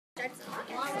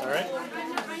All right.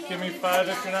 Give me 5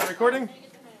 if you're not recording.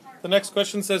 The next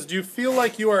question says, do you feel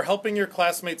like you are helping your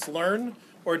classmates learn,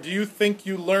 or do you think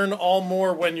you learn all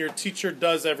more when your teacher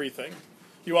does everything?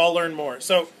 You all learn more.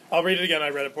 So I'll read it again. I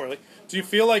read it poorly. Do you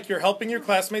feel like you're helping your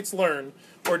classmates learn,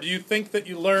 or do you think that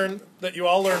you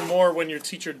all learn more when your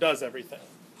teacher does everything?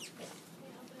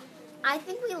 I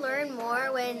think we learn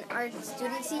more when our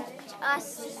students teach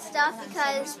us stuff,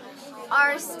 because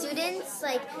our students,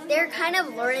 they're kind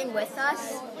of learning with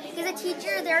us. Because a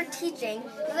teacher, they're teaching,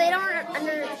 so they don't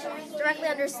directly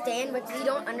understand what we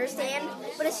don't understand.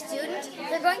 But a student,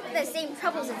 they're going through the same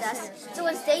troubles as us, so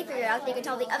once they figure it out, they can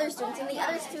tell the other students, and the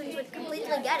other students would completely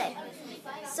get it.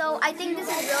 So I think this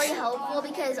is really helpful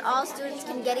because all students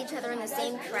can get each other on the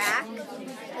same track.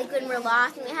 Like when we're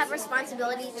lost, and we have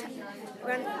responsibility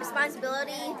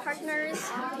partners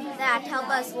that help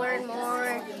us learn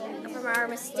more from our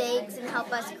mistakes and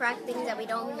help us correct things that we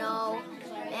don't know.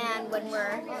 And when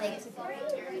we're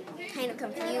kind of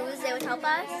confused, they would help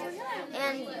us.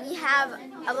 And we have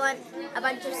a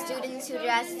bunch of students who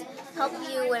just help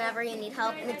you whenever you need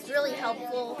help. And it's really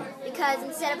helpful because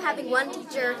instead of having one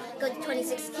teacher go to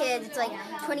 26 kids, it's like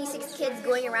 26 kids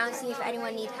going around seeing if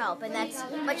anyone needs help. And that's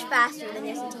much faster than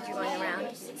just a teacher going around.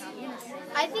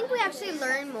 I think we actually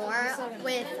learn more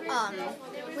with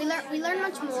we learn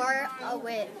much more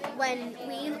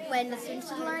when the students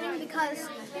are learning, because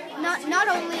not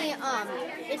only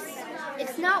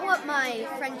it's not what my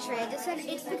friend Trey just said.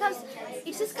 It's because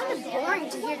it's just kind of boring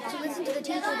to listen to the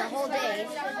teacher the whole day.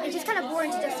 It's just kind of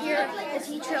boring to just hear the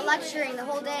teacher lecturing the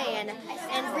whole day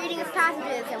and reading his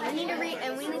passages, and we need to read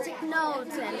and we need to take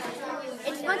notes, and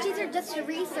it's much easier just to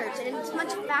research, and it's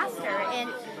much faster,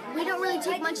 and we don't really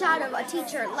take much out of a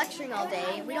teacher lecturing all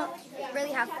day. We don't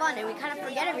really have fun, and we kind of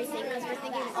forget everything because we're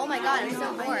thinking, oh my god, I'm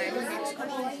so bored.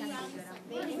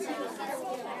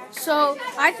 So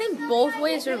I think both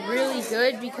ways are really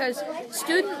good, because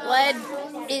student-led,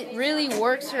 it really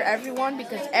works for everyone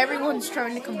because everyone's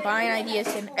trying to combine ideas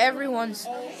and everyone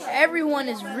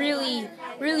is really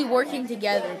working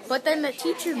together. But then the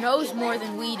teacher knows more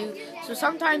than we do, so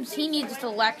sometimes he needs to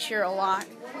lecture a lot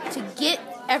to get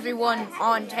everyone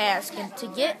on task and to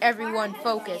get everyone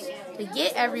focused, to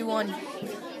get everyone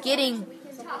getting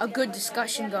a good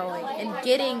discussion going and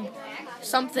getting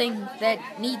something that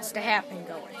needs to happen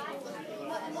going.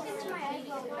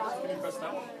 Press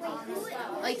that one.